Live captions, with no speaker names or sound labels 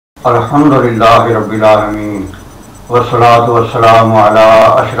Alhamdulillahi Rabbil Alameen wassalatu wassalamu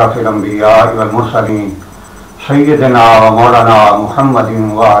ala ashrafil anbiya wal mursalin Sayyidina wa Maulana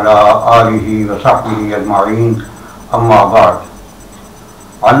Muhammadin wa ala alihi wa sahbihi ajma'in amma ba'd.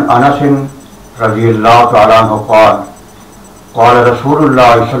 An Anasin radiyallahu ta'ala anhu qala qala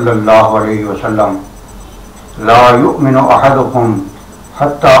Rasulullah sallallahu alayhi wa sallam la yu'minu ahadukum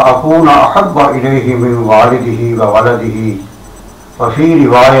hatta akuna ahabba ilayhi min walidihi wa waladihi وفي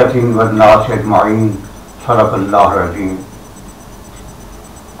رواية والناس أجمعين صدق الله العظيم.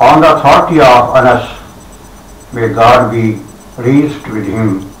 On the authority of Anas, may God be pleased with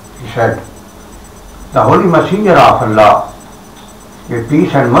him, he said, the Holy Messenger of Allah, may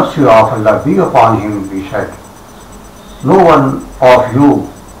peace and mercy of Allah be upon him, he said, no one of you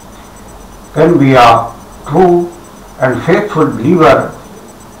can be a true and faithful believer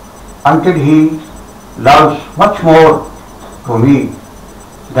until he loves much more to me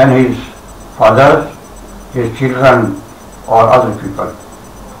than his fathers, his children or other people.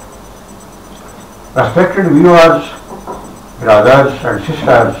 Respected viewers, brothers and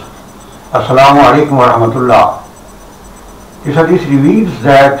sisters, Assalamu alaikum wa rahmatullah. This hadith reveals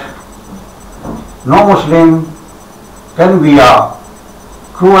that no Muslim can be a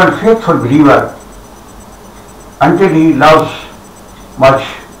true and faithful believer until he loves much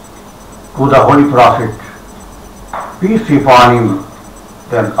to the Holy Prophet, peace be upon him,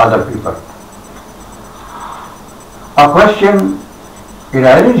 than other people. A question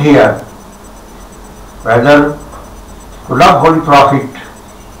arises here whether to love Holy Prophet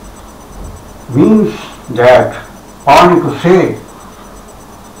means that only to say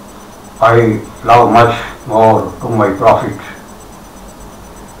I love much more to my Prophet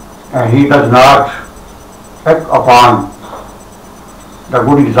and he does not act upon the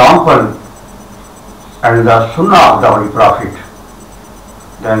good example and the sunnah of the Holy Prophet,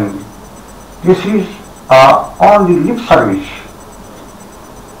 then this is only lip service,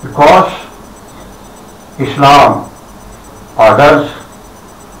 because Islam orders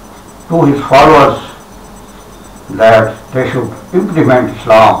to his followers that they should implement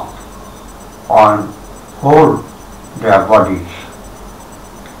Islam on whole their bodies,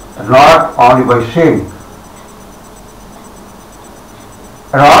 not only by saying.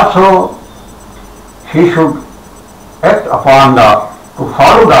 And also he should act upon to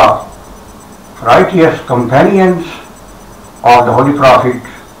follow the righteous companions of the Holy Prophet,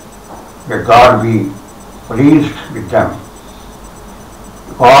 may God be pleased with them.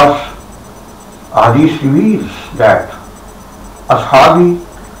 Because Hadith reveals that Ashabi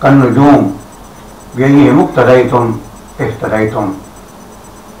kan nujum bi'ayyihim muqtadaytum ihtadaytum.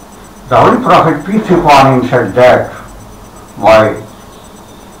 The Holy Prophet, peace be upon him, said that my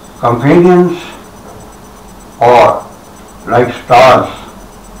companions are like stars.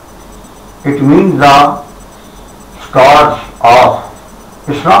 It means the stars of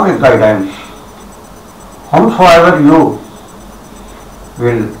Islamic guidance. Whomsoever you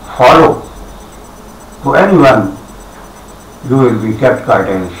will follow, to anyone you will be kept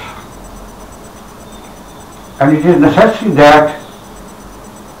guidance. And it is necessary that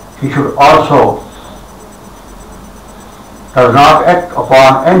he should also does not act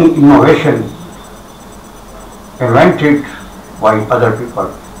upon any innovation invented by other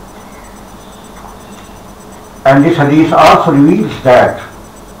people. And this hadith also reveals that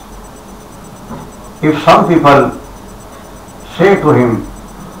if some people say to him,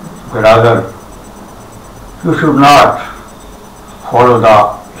 brother, you should not follow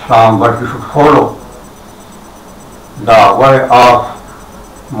the Islam, but you should follow the way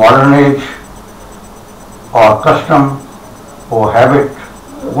of modern age or custom or habit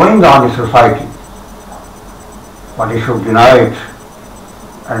going on in society, but he should deny it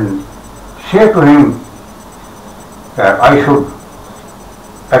and say to him that I should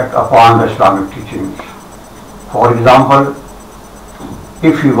act upon the Islamic teachings. For example,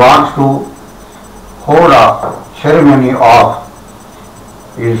 if he wants to hold a ceremony of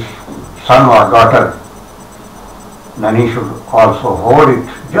his son or daughter, then he should also hold it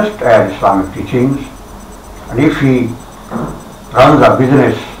just as Islamic teachings. And if he runs a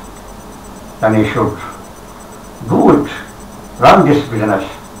business, then he should run this business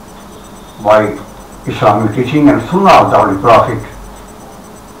by Islamic teaching and sunnah of the Holy Prophet.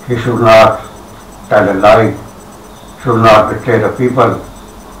 He should not tell a lie, should not betray the people.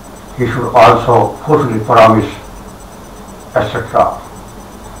 He should also fulfill the promise, etc.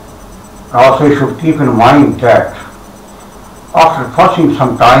 Also he should keep in mind that after passing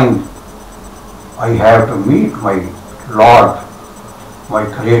some time, I have to meet my Lord, my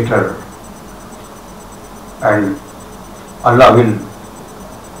Creator, and Allah will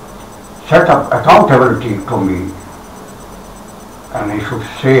set up accountability to me, and he should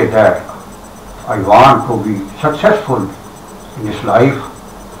say that I want to be successful in this life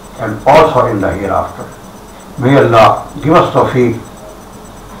and also in the hereafter. May Allah give us tawfiq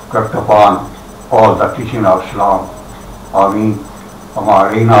to act upon all the teaching of Islam. Ameen. Wa ma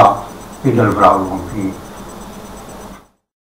alayna illa al-balagh al-mubin.